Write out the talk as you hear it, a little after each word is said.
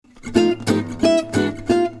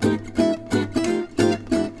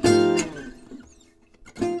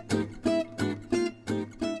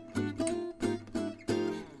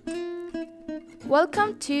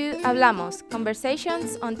Welcome to Hablamos,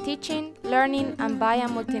 Conversations on Teaching, Learning, and Bio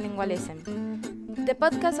Multilingualism, the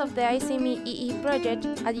podcast of the ICME EE project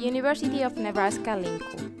at the University of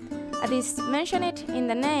Nebraska-Lincoln. As is mentioned in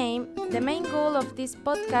the name, the main goal of this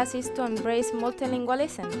podcast is to embrace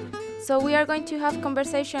multilingualism. So we are going to have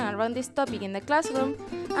conversation around this topic in the classroom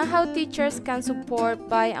and how teachers can support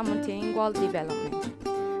bio and multilingual development.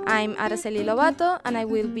 I'm Araceli Lobato and I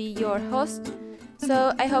will be your host.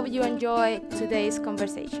 So I hope you enjoy today's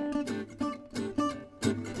conversation.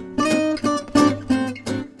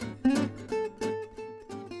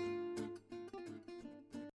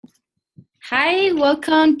 Hi,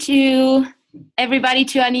 welcome to everybody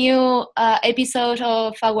to a new episode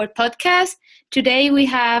of our podcast. Today we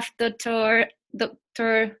have Dr.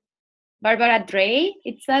 Barbara Dray.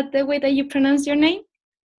 Is that the way that you pronounce your name?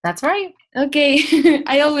 That's right. Okay.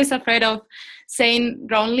 I always afraid of saying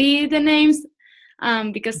wrongly the names.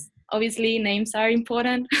 Because obviously names are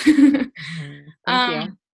important. Thank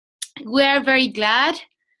you. We are very glad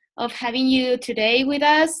of having you today with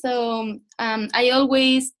us. So I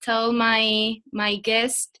always tell my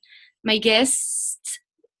guest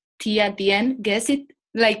T at the end. Guess it.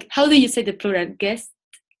 Like, how do you say the plural? Guests.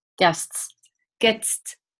 That's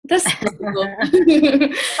possible.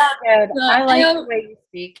 Good. I like the way you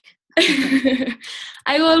speak.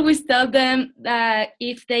 I always tell them that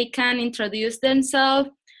if they can introduce themselves,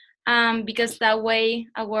 because that way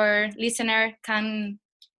our listener can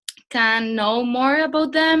know more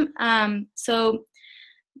about them. So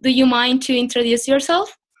do you mind to introduce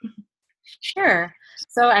yourself? Sure.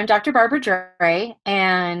 So I'm Dr. Barbara Dray,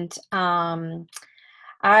 and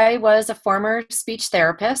I was a former speech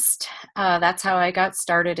therapist. That's how I got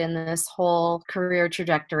started in this whole career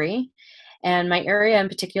trajectory. And my area in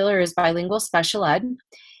particular is bilingual special ed.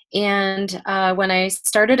 And when I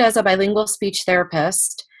started as a bilingual speech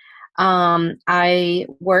therapist, I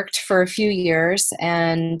worked for a few years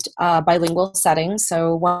in bilingual settings.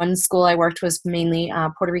 So one school I worked was mainly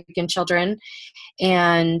Puerto Rican children.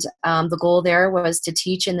 And the goal there was to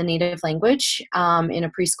teach in the native language in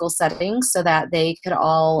a preschool setting so that they could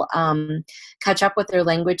all catch up with their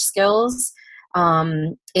language skills.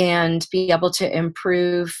 And be able to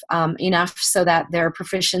improve enough so that their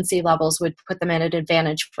proficiency levels would put them at an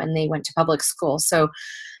advantage when they went to public school. So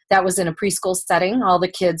that was in a preschool setting. All the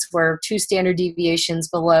kids were 2 standard deviations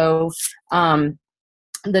below the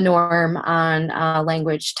norm on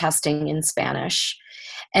language testing in Spanish.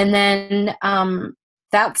 And then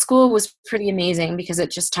that school was pretty amazing because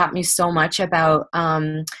it just taught me so much about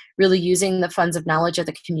really using the funds of knowledge of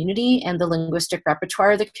the community and the linguistic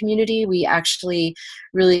repertoire of the community. We actually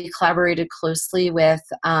really collaborated closely with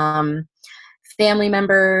family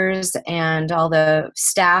members, and all the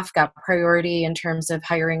staff got priority in terms of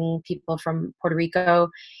hiring people from Puerto Rico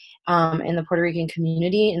in the Puerto Rican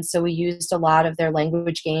community. And so we used a lot of their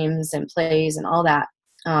language games and plays and all that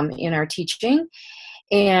in our teaching.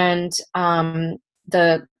 And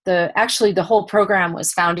the whole program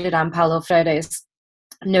was founded on Paulo Freire's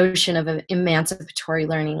notion of emancipatory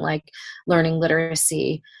learning, like learning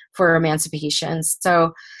literacy for emancipation.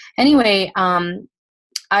 So anyway,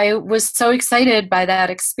 I was so excited by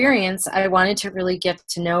that experience. I wanted to really get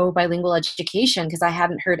to know bilingual education because I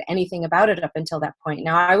hadn't heard anything about it up until that point.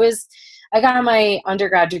 Now I got my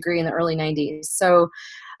undergrad degree in the early 90s. So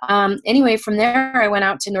anyway, from there, I went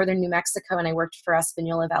out to northern New Mexico and I worked for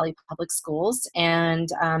Espanola Valley Public Schools. And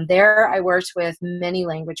there I worked with many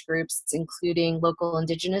language groups, including local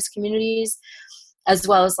indigenous communities, as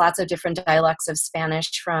well as lots of different dialects of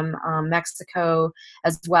Spanish from Mexico,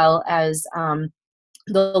 as well as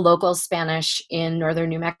the local Spanish in northern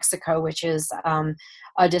New Mexico, which is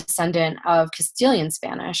a descendant of Castilian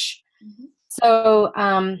Spanish. Mm-hmm. So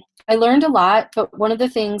I learned a lot, but one of the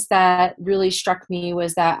things that really struck me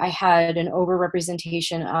was that I had an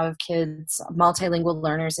overrepresentation of kids, multilingual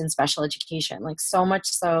learners in special education, like so much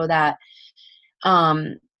so that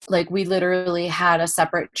like we literally had a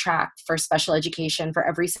separate track for special education for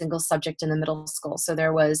every single subject in the middle school. So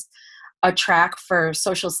there was a track for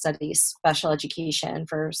social studies, special education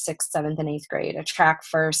for 6th, 7th, and 8th grade, a track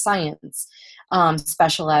for science,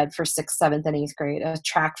 special ed for 6th, 7th, and 8th grade, a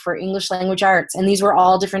track for English language arts. And these were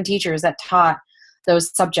all different teachers that taught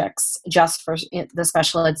those subjects just for the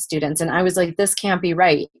special ed students. And I was like, this can't be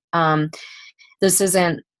right. This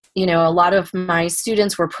isn't, a lot of my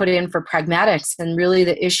students were put in for pragmatics, and really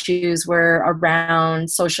the issues were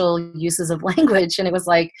around social uses of language. And it was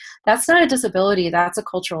like, that's not a disability, that's a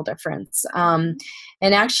cultural difference.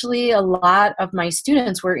 And actually, a lot of my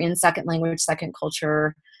students were in second language, second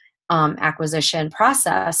culture acquisition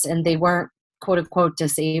process, and they weren't quote unquote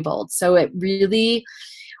disabled. So it really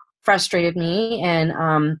frustrated me.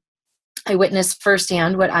 And I witnessed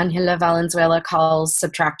firsthand what Angela Valenzuela calls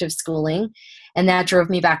subtractive schooling, and that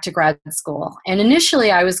drove me back to grad school. And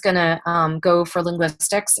initially, I was going to go for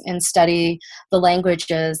linguistics and study the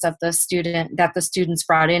languages of the students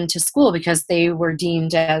brought into school, because they were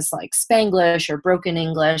deemed as like Spanglish or broken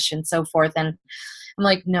English and so forth. And I'm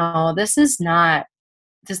like, no, this is not.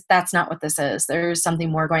 That's not what this is. There's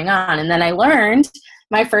something more going on. And then I learned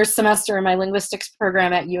my first semester in my linguistics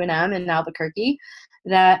program at UNM in Albuquerque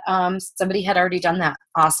that somebody had already done that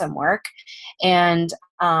awesome work. And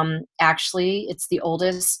actually, it's the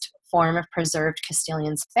oldest form of preserved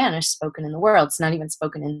Castilian Spanish spoken in the world. It's not even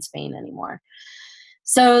spoken in Spain anymore.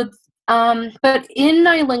 So, but in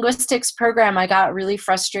my linguistics program, I got really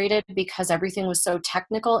frustrated because everything was so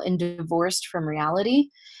technical and divorced from reality.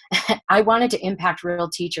 I wanted to impact real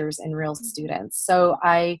teachers and real students. So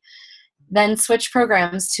I then switched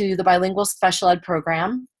programs to the bilingual special ed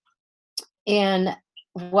program. And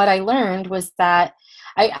what I learned was that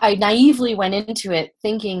I naively went into it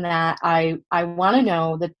thinking that I want to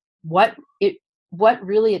know that what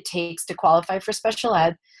really it takes to qualify for special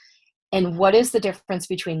ed, and what is the difference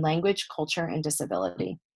between language, culture, and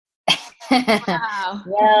disability. Wow.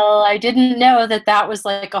 Well, I didn't know that was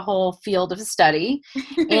like a whole field of study,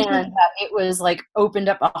 and that it was like opened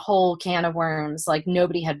up a whole can of worms. Like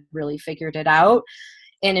nobody had really figured it out.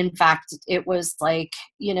 And in fact, it was like,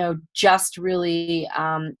 just really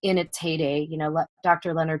in its heyday.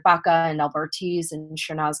 Dr. Leonard Baca and Albertiz and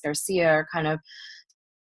Shernaz Garcia are kind of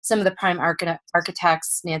some of the prime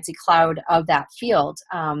architects, Nancy Cloud, of that field,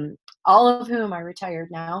 all of whom are retired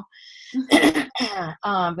now.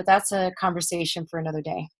 But that's a conversation for another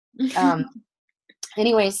day.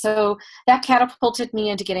 Anyway, so that catapulted me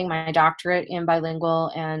into getting my doctorate in bilingual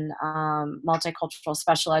and multicultural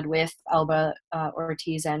special ed with Alba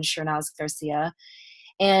Ortiz and Shernaz Garcia.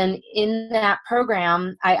 And in that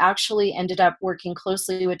program, I actually ended up working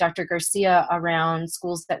closely with Dr. Garcia around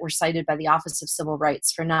schools that were cited by the Office of Civil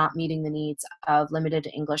Rights for not meeting the needs of limited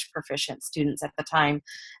English proficient students at the time.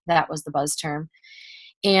 That was the buzz term.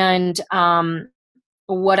 And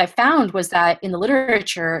what I found was that in the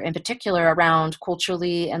literature, in particular around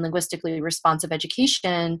culturally and linguistically responsive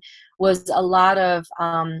education, was a lot of,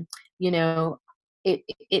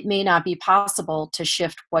 it may not be possible to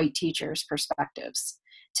shift white teachers' perspectives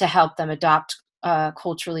to help them adopt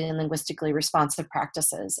culturally and linguistically responsive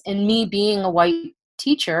practices. And me being a white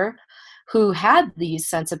teacher who had these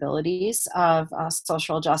sensibilities of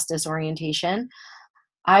social justice orientation,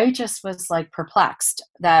 I just was like perplexed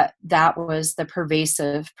that was the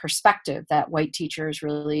pervasive perspective, that white teachers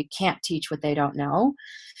really can't teach what they don't know.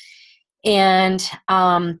 And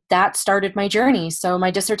that started my journey. So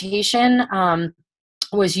my dissertation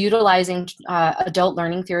was utilizing adult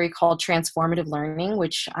learning theory called transformative learning,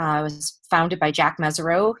 which was founded by Jack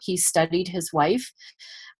Mesereau. He studied his wife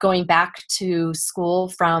going back to school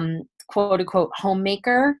from quote unquote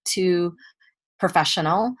homemaker to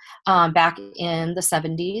professional back in the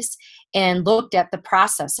 70s, and looked at the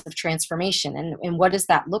process of transformation and what does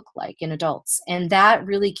that look like in adults. And that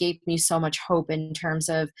really gave me so much hope in terms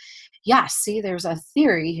of, see, there's a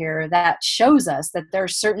theory here that shows us that there are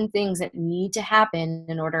certain things that need to happen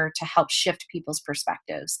in order to help shift people's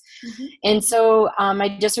perspectives. Mm-hmm. And so my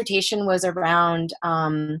dissertation was around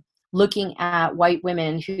looking at white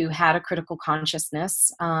women who had a critical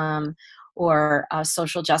consciousness or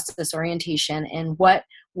social justice orientation, and what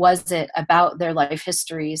was it about their life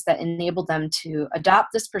histories that enabled them to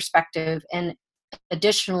adopt this perspective, and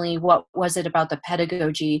additionally, what was it about the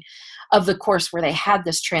pedagogy of the course where they had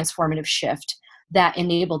this transformative shift that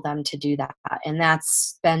enabled them to do that. And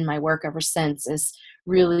that's been my work ever since, is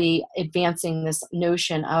really advancing this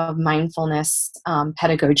notion of mindfulness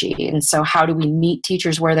pedagogy. And so how do we meet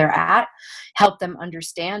teachers where they're at, help them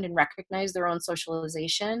understand and recognize their own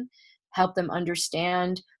socialization, help them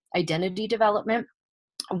understand identity development,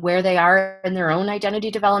 where they are in their own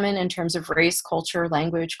identity development in terms of race, culture,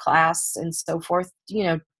 language, class, and so forth,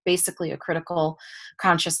 basically a critical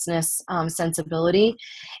consciousness sensibility.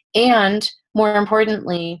 And more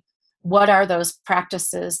importantly, what are those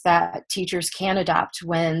practices that teachers can adopt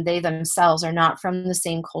when they themselves are not from the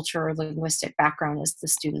same culture or linguistic background as the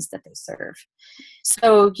students that they serve?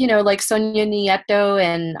 So, like Sonia Nieto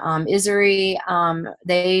and Isuri,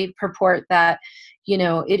 they purport that,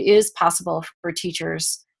 it is possible for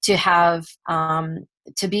teachers to have,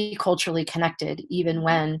 to be culturally connected even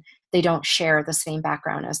when they don't share the same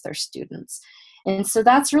background as their students. And so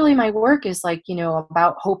that's really my work, is like,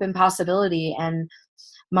 about hope and possibility. And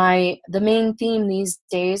the main theme these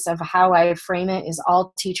days of how I frame it is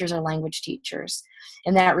all teachers are language teachers.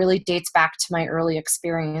 And that really dates back to my early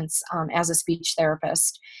experience as a speech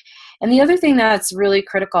therapist. And the other thing that's really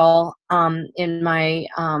critical in my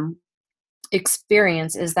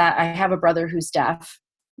experience is that I have a brother who's deaf.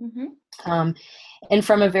 Mm-hmm. And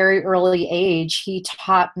from a very early age, he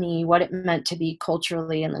taught me what it meant to be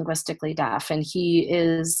culturally and linguistically deaf. And he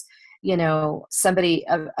is, somebody,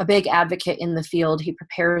 a big advocate in the field. He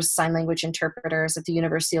prepares sign language interpreters at the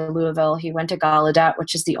University of Louisville. He went to Gallaudet,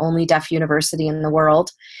 which is the only deaf university in the world.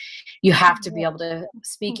 You have to be able to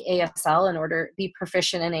speak ASL be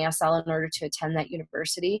proficient in ASL in order to attend that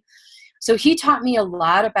university. So he taught me a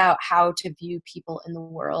lot about how to view people in the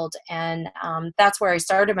world. And that's where I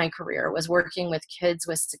started my career, was working with kids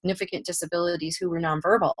with significant disabilities who were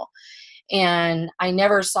nonverbal. And I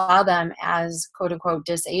never saw them as quote unquote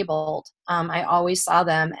disabled. I always saw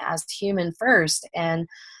them as human first, and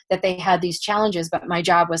that they had these challenges, but my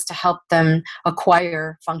job was to help them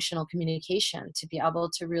acquire functional communication to be able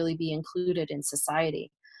to really be included in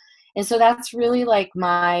society. And so that's really like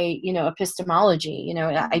my, epistemology.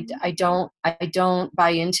 I don't buy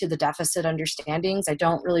into the deficit understandings. I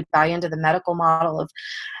don't really buy into the medical model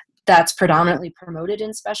that's predominantly promoted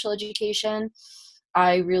in special education.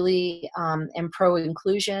 I really am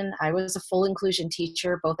pro-inclusion. I was a full inclusion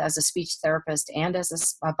teacher, both as a speech therapist and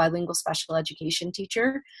as a bilingual special education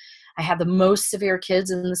teacher. I had the most severe kids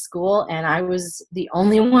in the school, and I was the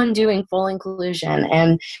only one doing full inclusion.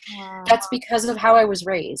 And that's because of how I was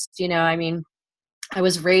raised. I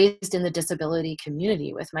was raised in the disability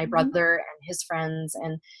community with my brother and his friends.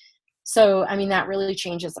 And so, that really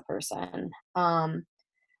changes a person.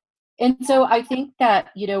 And so I think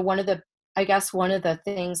that, one of the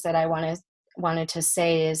things that I wanted to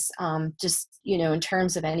say is just, in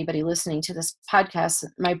terms of anybody listening to this podcast,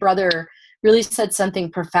 my brother really said something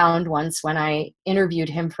profound once when I interviewed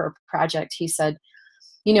him for a project. He said,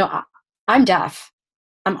 I'm deaf.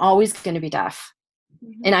 I'm always going to be deaf.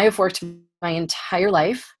 Mm-hmm. And I have worked my entire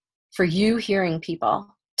life for you hearing people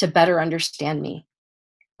to better understand me.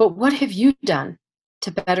 But what have you done to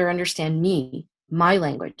better understand me, my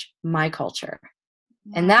language, my culture?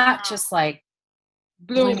 And that just like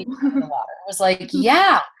blew me out of the water. It was like,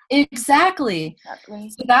 yeah, exactly.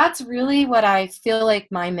 So that's really what I feel like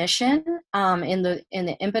my mission in the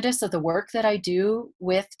impetus of the work that I do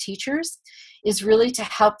with teachers is really to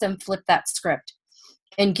help them flip that script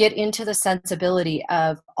and get into the sensibility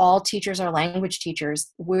of all teachers are language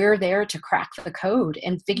teachers. We're there to crack the code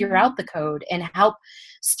and figure out the code and help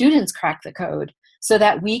students crack the code so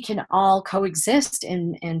that we can all coexist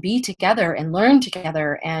and be together and learn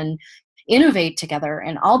together and innovate together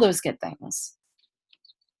and all those good things.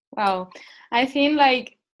 Wow. I think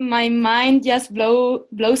like my mind just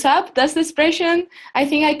blows up. That's the expression. I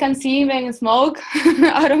think I can see even smoke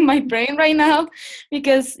out of my brain right now,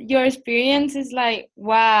 because your experience is like,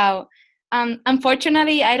 wow.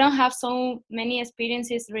 Unfortunately, I don't have so many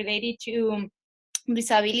experiences related to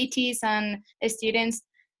disabilities and students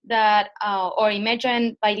that or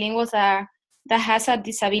emergent bilinguals that has a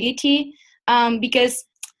disability, because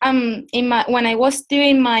when I was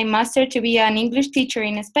doing my master to be an English teacher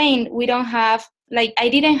in Spain, I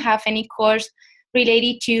didn't have any course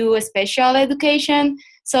related to special education.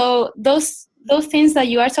 So those things that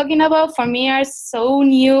you are talking about for me are so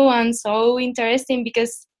new and so interesting,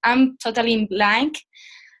 because I'm totally blank.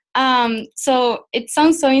 So it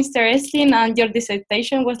sounds so interesting, and your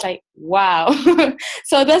dissertation was like, wow.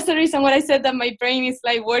 So that's the reason why I said that my brain is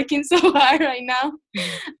like working so hard right now,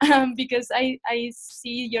 because I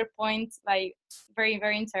see your point like very,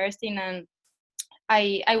 very interesting, and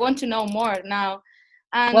I want to know more now.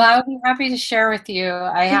 Well, I would be happy to share with you.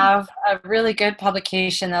 I have a really good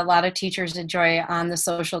publication that a lot of teachers enjoy on the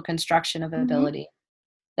social construction of ability.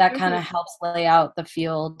 That kind of helps lay out the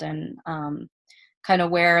field and kind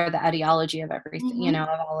of where the ideology of everything, of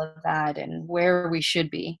all of that and where we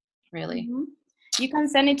should be, really. You can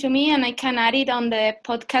send it to me and I can add it on the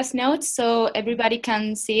podcast notes so everybody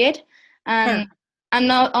can see it. And I'm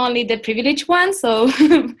not only the privileged one, so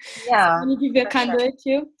yeah, many people can do it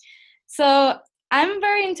too. So I'm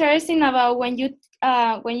very interested about when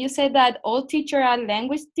you said that all teachers are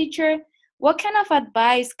language teacher. What kind of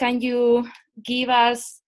advice can you give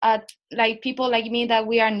us, like people like me that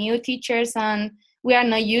we are new teachers and we are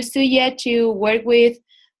not used to yet to work with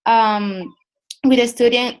a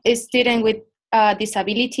student with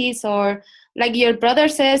disabilities, or like your brother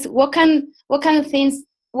says, what kind of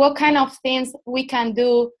things we can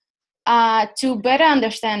do to better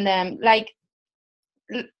understand them? Like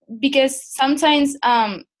because sometimes,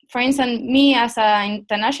 for instance, me as an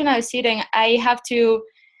international student, I have to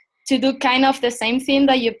do kind of the same thing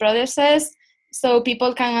that your brother says, so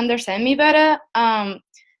people can understand me better.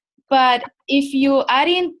 But if you add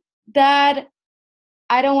in that,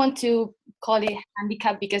 I don't want to call it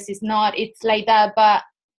handicap because it's not. It's like that. But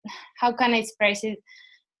how can I express it?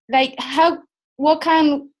 Like what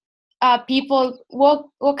can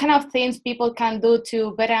what kind of things people can do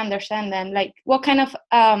to better understand them? Like what kind of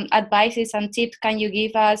advices and tips can you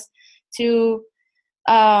give us to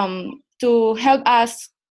help us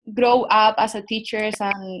grow up as a teachers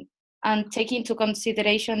and take into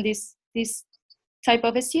consideration this type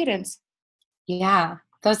of students? Yeah,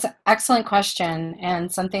 that's an excellent question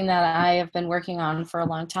and something that I have been working on for a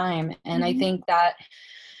long time. And I think that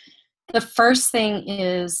the first thing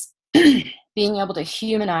is being able to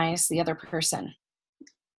humanize the other person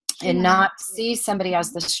and not see somebody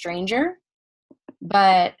as the stranger.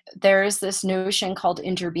 But there is this notion called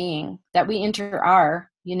interbeing, that we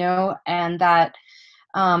are, and that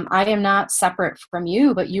I am not separate from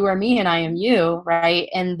you, but you are me and I am you, right?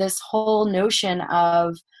 And this whole notion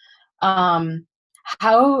of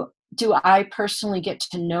how do I personally get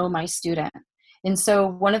to know my student? And so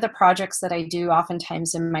one of the projects that I do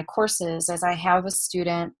oftentimes in my courses is I have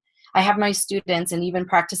my students and even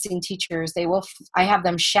practicing teachers, I have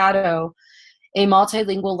them shadow a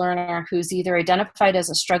multilingual learner who's either identified as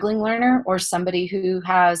a struggling learner or somebody who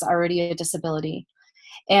has already a disability.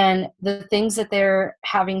 And the things that they're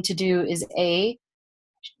having to do is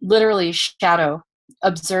literally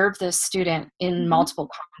observe this student in multiple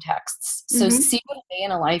contexts. So see what a day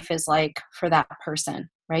in a life is like for that person,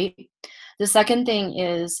 right? The second thing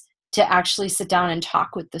is to actually sit down and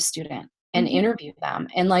talk with the student and interview them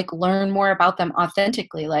and like learn more about them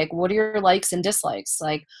authentically. Like, what are your likes and dislikes?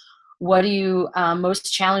 Like, what are you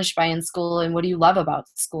most challenged by in school, and what do you love about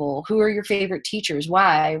school? Who are your favorite teachers?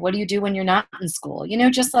 Why? What do you do when you're not in school?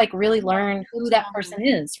 Just like really learn who that person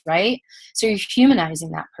is, right? So you're humanizing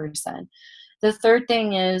that person. The third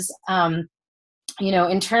thing is,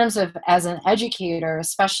 in terms of as an educator,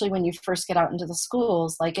 especially when you first get out into the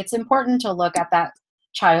schools, like it's important to look at that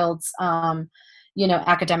child's,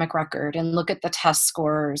 academic record and look at the test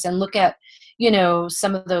scores and look at,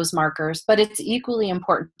 some of those markers. But it's equally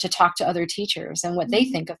important to talk to other teachers and what they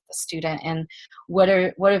think of the student and what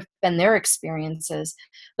have been their experiences.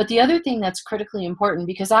 But the other thing that's critically important,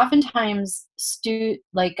 because oftentimes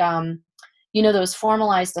those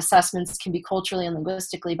formalized assessments can be culturally and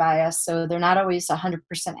linguistically biased, so they're not always 100%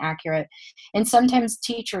 accurate. And sometimes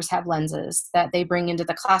teachers have lenses that they bring into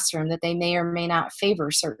the classroom that they may or may not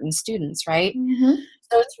favor certain students, right?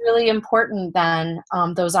 So it's really important then,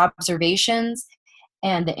 those observations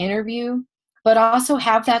and the interview, but also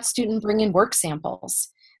have that student bring in work samples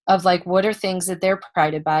of like what are things that they're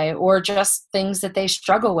prided by or just things that they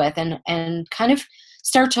struggle with, and kind of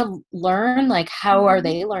start to learn like how are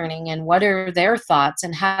they learning and what are their thoughts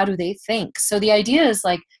and how do they think. So the idea is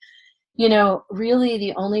like, really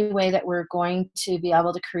the only way that we're going to be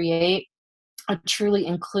able to create a truly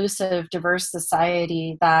inclusive, diverse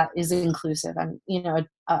society that is inclusive and,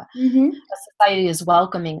 a society is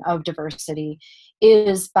welcoming of diversity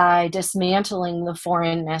is by dismantling the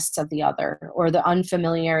foreignness of the other, or the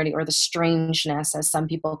unfamiliarity or the strangeness, as some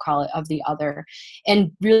people call it, of the other,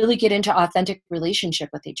 and really get into authentic relationship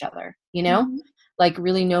with each other, like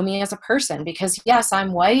really know me as a person. Because yes,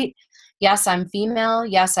 I'm white. Yes, I'm female.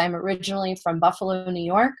 Yes, I'm originally from Buffalo, New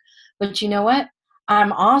York. But you know what?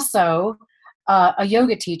 I'm also a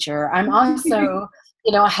yoga teacher. I'm also,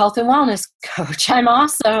 a health and wellness coach. I'm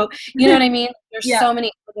also, you know what I mean? There's so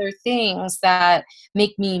many other things that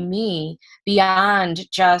make me beyond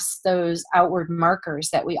just those outward markers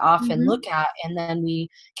that we often look at, and then we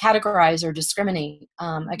categorize or discriminate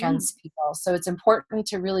against people. So it's important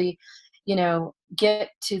to really, get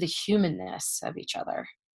to the humanness of each other.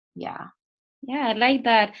 Yeah. Yeah, I like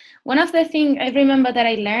that. One of the things I remember that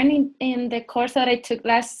I learned in the course that I took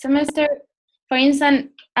last semester, for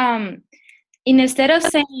instance, instead of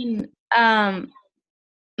saying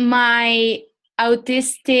my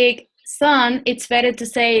autistic son, it's better to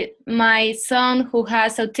say my son who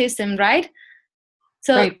has autism, right?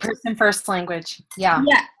 So right, person first language. Yeah.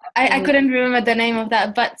 Yeah, I couldn't remember the name of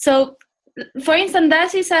that. But so, for instance,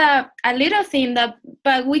 that is a little thing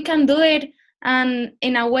but we can do it and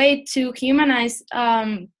in a way to humanize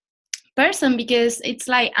person, because it's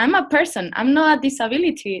like I'm a person, I'm not a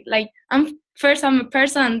disability. Like I'm a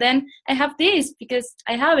person, and then I have this because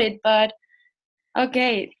I have it. But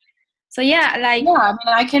okay, so yeah, like I mean,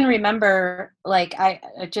 I can remember, like, I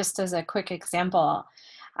just as a quick example,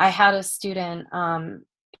 I had a student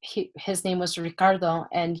his name was Ricardo,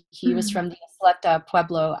 and he was from the Isleta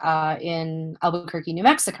Pueblo in Albuquerque, New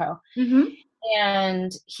Mexico. Mm-hmm.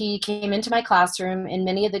 And he came into my classroom, and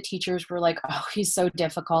many of the teachers were like, oh, he's so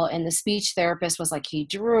difficult. And the speech therapist was like, he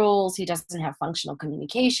drools, he doesn't have functional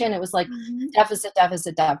communication. It was like deficit,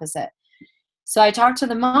 deficit, deficit. So I talked to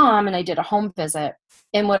the mom and I did a home visit.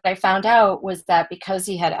 And what I found out was that because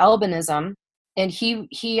he had albinism, and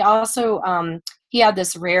he also, he had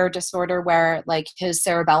this rare disorder where like his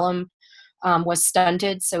cerebellum was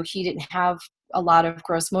stunted. So he didn't have a lot of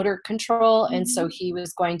gross motor control. And so he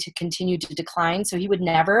was going to continue to decline. So he would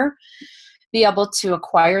never be able to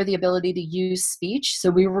acquire the ability to use speech. So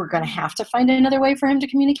we were going to have to find another way for him to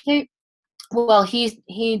communicate. Well,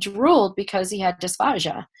 he drooled because he had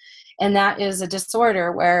dysphagia. And that is a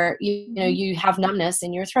disorder where, you know, you have numbness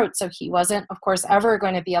in your throat. So he wasn't, of course, ever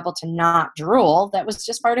going to be able to not drool. That was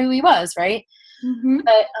just part of who he was, right?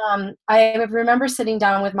 But I remember sitting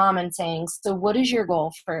down with mom and saying, so what is your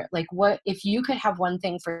goal for, like, what, if you could have one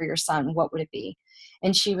thing for your son, what would it be?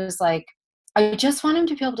 And she was like, I just want him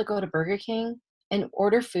to be able to go to Burger King and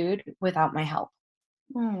order food without my help.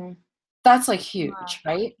 That's like huge,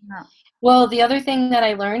 right? Yeah. Well, the other thing that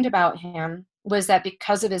I learned about him was that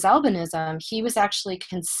because of his albinism, he was actually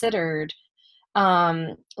considered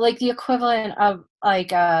like the equivalent of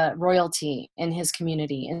like royalty in his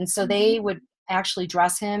community. And so they would actually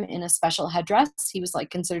dress him in a special headdress. He was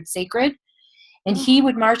like considered sacred. And he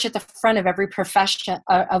would march at the front of every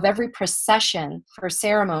procession for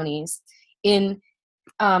ceremonies in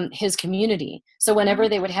his community. So whenever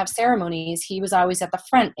they would have ceremonies, he was always at the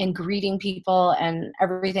front and greeting people and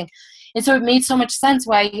everything. And so it made so much sense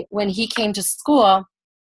why when he came to school,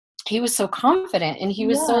 he was so confident and he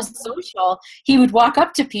was so social. He would walk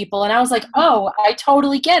up to people and I was like, oh, I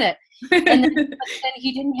totally get it. And then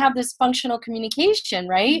he didn't have this functional communication,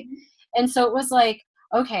 right? And so it was like,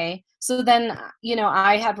 okay. So then, you know,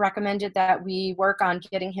 I had recommended that we work on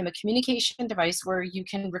getting him a communication device where you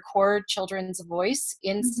can record children's voice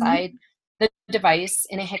inside the device,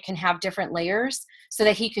 and it can have different layers so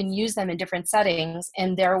that he can use them in different settings.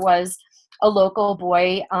 And there was a local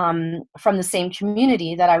boy from the same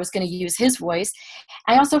community that I was going to use his voice.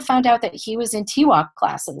 I also found out that he was in Tiwa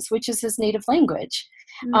classes, which is his native language.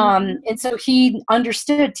 And so he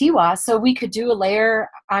understood Tiwa, so we could do a layer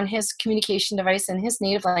on his communication device in his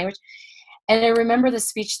native language. And I remember the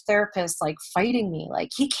speech therapist like fighting me, like,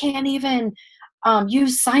 he can't even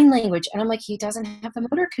use sign language. And I'm like, he doesn't have the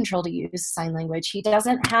motor control to use sign language.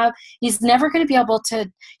 He's never going to be able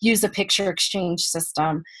to use a picture exchange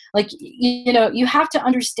system. Like, you know, you have to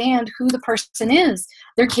understand who the person is,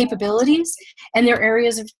 their capabilities and their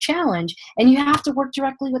areas of challenge. And you have to work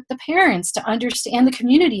directly with the parents to understand the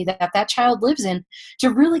community that child lives in to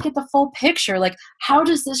really get the full picture. Like, how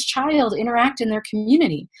does this child interact in their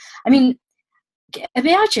community? I mean,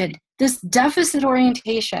 imagine this deficit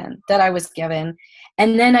orientation that I was given.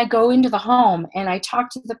 And then I go into the home and I talk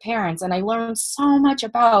to the parents and I learn so much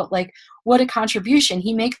about like what a contribution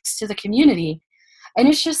he makes to the community. And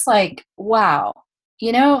it's just like, wow,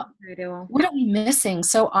 you know, what are we missing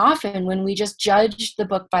so often when we just judge the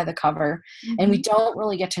book by the cover and we don't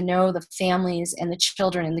really get to know the families and the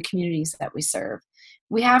children and the communities that we serve?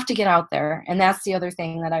 We have to get out there. And that's the other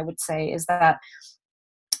thing that I would say is that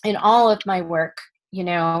in all of my work, you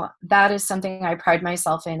know, that is something I pride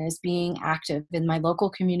myself in, is being active in my local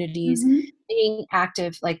communities, being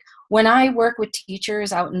active. Like when I work with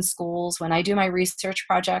teachers out in schools, when I do my research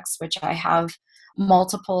projects, which I have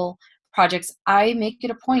multiple projects, I make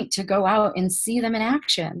it a point to go out and see them in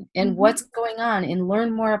action and what's going on and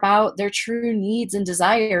learn more about their true needs and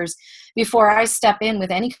desires before I step in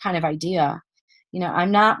with any kind of idea. You know,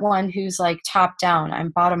 I'm not one who's like top down,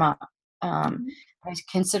 I'm bottom up. I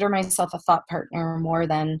consider myself a thought partner more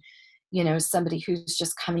than, you know, somebody who's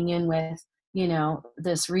just coming in with, you know,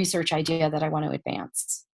 this research idea that I want to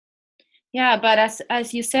advance. Yeah, but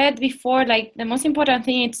as you said before, like the most important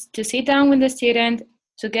thing is to sit down with the student,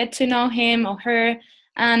 to get to know him or her,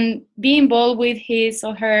 and be involved with his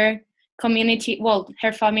or her community, well,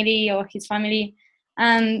 her family or his family,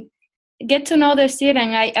 and get to know the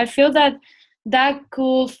student. I feel that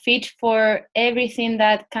could fit for everything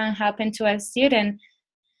that can happen to a student.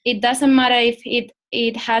 It doesn't matter if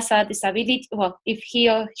it has a disability, well, if he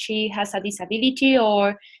or she has a disability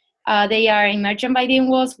or they are emergent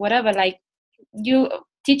bilinguals, whatever. Like,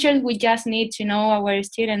 teachers, we just need to know our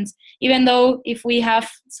students, even though if we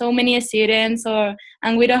have so many students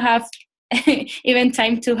and we don't have even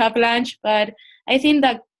time to have lunch. But I think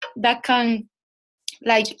that can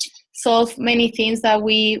like solve many things that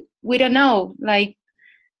we don't know. Like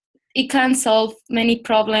it can solve many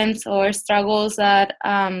problems or struggles that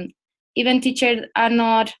even teachers are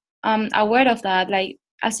not aware of that. Like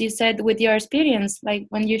as you said with your experience, like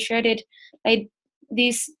when you shared it, like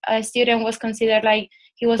this student was considered like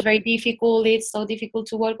he was very difficult. It's so difficult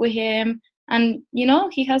to work with him, and he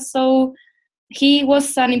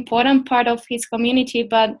was an important part of his community,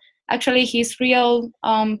 but actually his real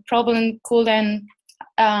problem couldn't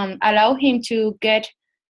allow him to get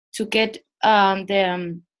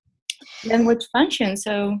the language function.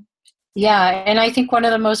 So Yeah, and I think one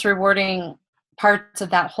of the most rewarding parts of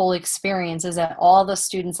that whole experience is that all the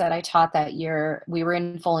students that I taught that year, we were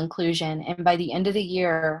in full inclusion. And by the end of the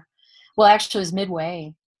year, well, actually, it was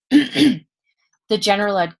midway, the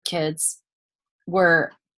general ed kids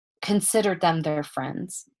were considered them their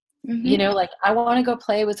friends. You know, like, I want to go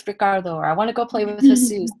play with Ricardo, or I want to go play with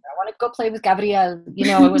Jesus, I want to go play with Gabriel. You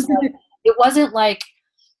know, it was like, it wasn't like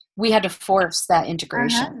we had to force that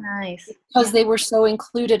integration. Nice. Because they were so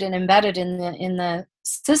included and embedded in the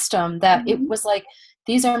system that it was like,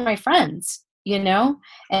 these are my friends, you know?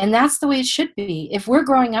 And that's the way it should be. If we're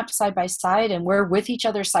growing up side by side and we're with each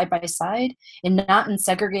other side by side and not in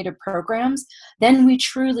segregated programs, then we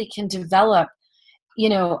truly can develop, you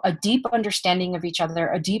know, a deep understanding of each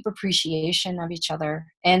other, a deep appreciation of each other,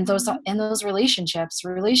 and those relationship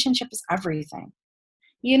is everything.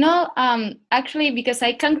 You know, actually, because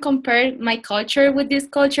I can compare my culture with this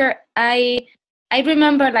culture, I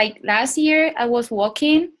remember like last year I was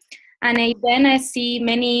walking, and then I see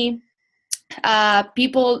many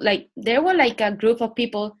people, like there were like a group of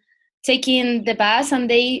people taking the bus, and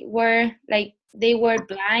they were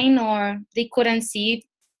blind, or they couldn't see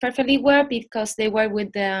perfectly well because they were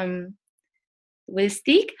with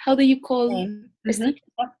stick. How do you call a stick?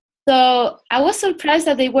 So I was surprised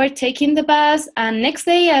that they were taking the bus, and next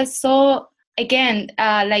day I saw again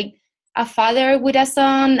like a father with a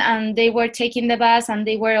son, and they were taking the bus, and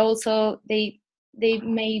they were also they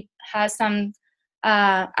may have some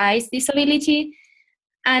eyes disability,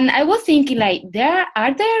 and I was thinking like,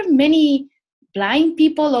 are there many blind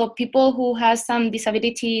people or people who have some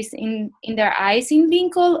disabilities in their eyes in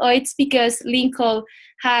Lincoln, or it's because Lincoln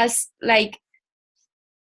has like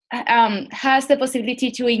has the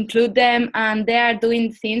possibility to include them, and they are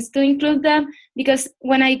doing things to include them? Because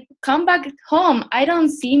when I come back home, I don't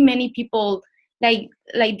see many people like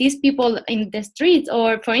these people in the streets.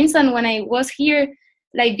 Or for instance, when I was here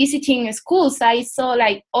like visiting schools, I saw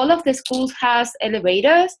like all of the schools has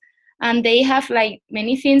elevators, and they have like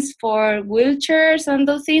many things for wheelchairs and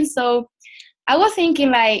those things. So I was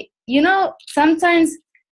thinking like, sometimes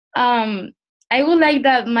I would like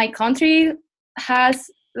that my country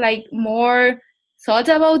has like more thought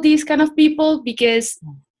about these kind of people, because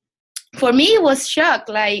for me it was shock,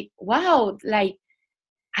 like, wow, like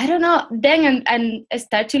I don't know. Then and I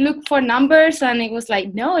start to look for numbers, and it was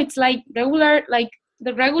like, no, it's like regular, like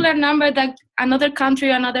the regular number that another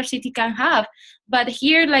country, another city can have. But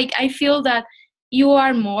here, like, I feel that you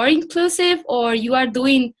are more inclusive, or you are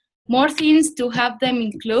doing more things to have them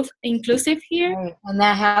inclusive here. Right. And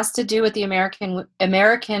that has to do with the Americans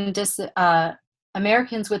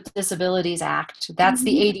with Disabilities Act. That's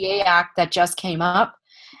the ADA Act that just came up,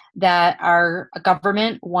 that our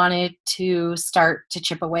government wanted to start to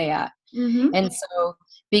chip away at. And so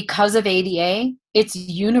because of ADA, it's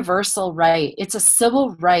universal right. It's a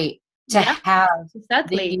civil right to have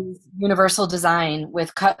the universal design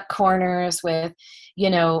with cut corners, with,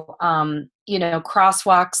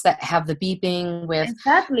 crosswalks that have the beeping, with,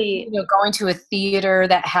 going to a theater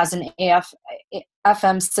that has an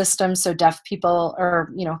FM system so deaf people,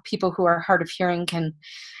 or, people who are hard of hearing, can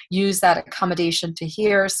use that accommodation to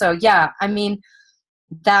hear. So yeah, I mean,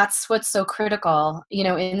 that's what's so critical.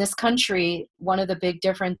 In this country, one of the big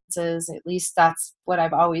differences, at least that's what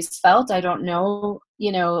I've always felt, I don't know,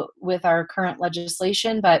 with our current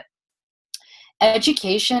legislation, but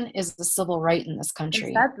education is the civil right in this country.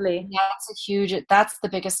 Exactly. That's the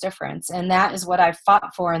biggest difference. And that is what I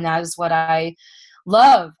fought for. And that is what I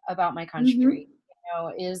love about my country,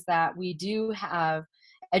 is that we do have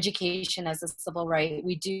education as a civil right.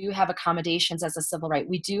 We do have accommodations as a civil right.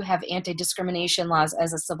 We do have anti-discrimination laws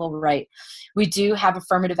as a civil right. We do have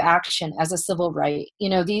affirmative action as a civil right.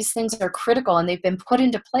 These things are critical, and they've been put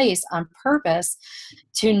into place on purpose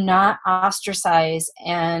to not ostracize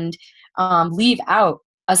and leave out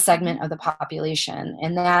a segment of the population.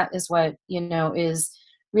 And that is what, is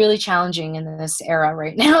really challenging in this era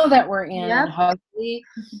right now that we're in. Yep. And hopefully,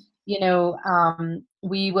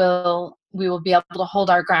 we will be able to hold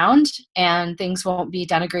our ground, and things won't be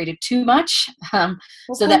denigrated too much,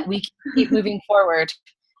 so that we can keep moving forward.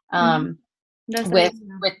 That's with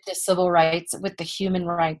amazing. the civil rights, with the human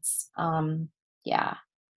rights. Yeah.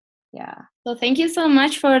 So thank you so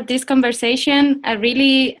much for this conversation. I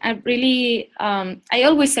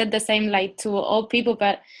always said the same, like, to all people,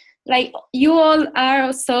 but like, you all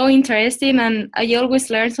are so interesting, and I always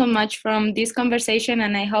learn so much from this conversation,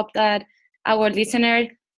 and I hope that our listener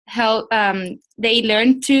they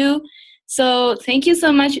learn too. So thank you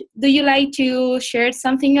so much. Do you like to share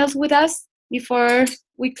something else with us before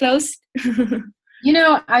we close?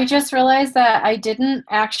 I just realized that I didn't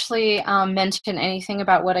actually mention anything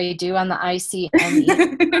about what I do on the ICME.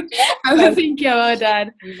 I was thinking about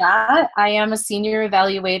that. I am a senior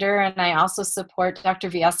evaluator, and I also support Dr.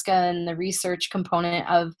 Vieska in the research component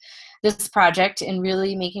of this project, in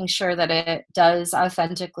really making sure that it does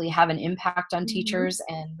authentically have an impact on teachers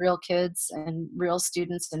and real kids and real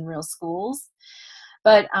students in real schools.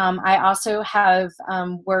 But I also have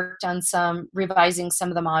worked on revising some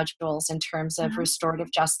of the modules in terms of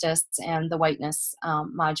restorative justice and the whiteness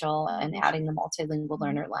module, and adding the multilingual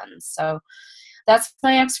learner lens. So that's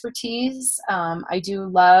my expertise. I do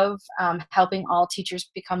love helping all teachers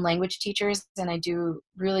become language teachers, and I do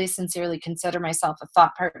really sincerely consider myself a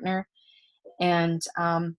thought partner. And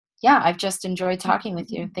I've just enjoyed talking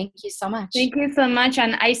with you. Thank you so much. Thank you so much.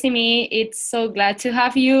 And ICME, it's so glad to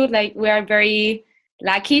have you. Like, we are very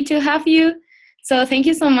lucky to have you. So thank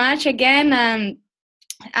you so much again.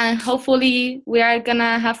 And hopefully we are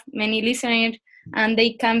gonna have many listeners, and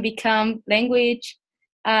they can become language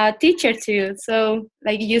teacher too. So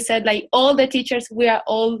like you said, like, all the teachers, we are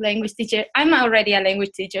all language teachers. I'm already a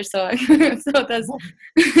language teacher, so so that's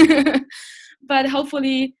but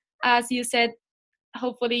hopefully, as you said,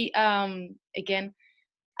 hopefully again,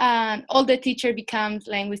 all the teacher becomes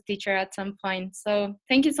language teacher at some point. So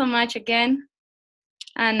thank you so much again.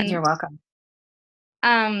 And you're welcome.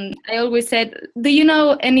 I always said, do you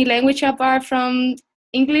know any language apart from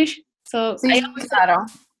English? So sí, I always claro.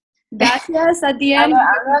 said, gracias at the end.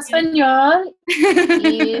 Hablo español.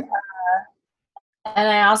 And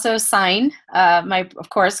I also sign, of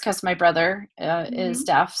course, because my brother is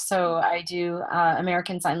deaf, so I do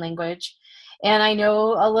American Sign Language. And I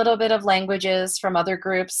know a little bit of languages from other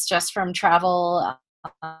groups, just from travel,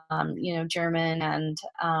 German and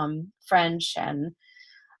French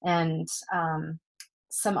and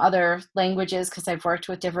some other languages, because I've worked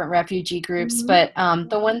with different refugee groups. But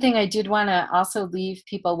the one thing I did want to also leave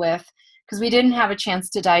people with, because we didn't have a chance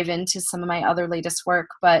to dive into some of my other latest work,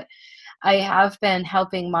 but I have been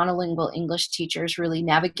helping monolingual English teachers really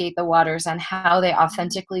navigate the waters on how they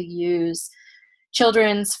authentically use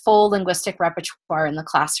children's full linguistic repertoire in the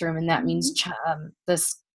classroom. And that means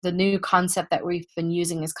the new concept that we've been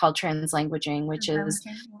using is called translanguaging, which is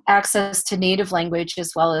access to native language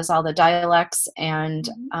as well as all the dialects and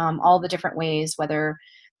all the different ways, whether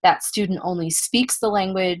that student only speaks the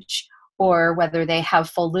language or whether they have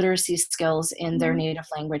full literacy skills in their native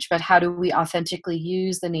language. But how do we authentically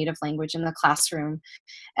use the native language in the classroom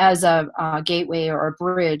as a gateway or a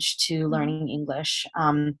bridge to learning English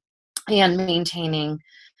and maintaining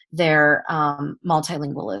their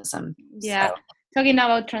multilingualism? Yeah. So. Talking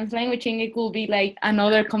about translanguaging, it will be like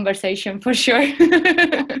another conversation for sure.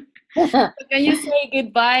 So can you say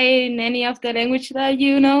goodbye in any of the language that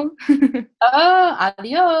you know?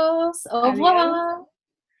 Adios. Au revoir.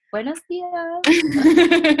 Buenos días.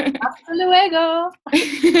 Hasta luego.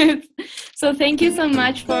 So thank you so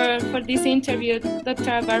much for this interview,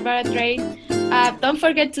 Dr. Barbara Drake. Don't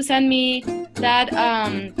forget to send me that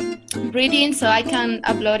reading so I can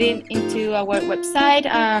upload it into our website,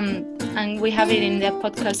 and we have it in the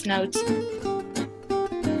podcast notes.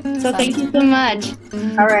 So thank you so much.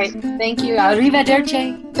 All right. Thank you.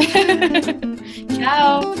 Arrivederci.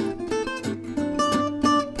 Ciao.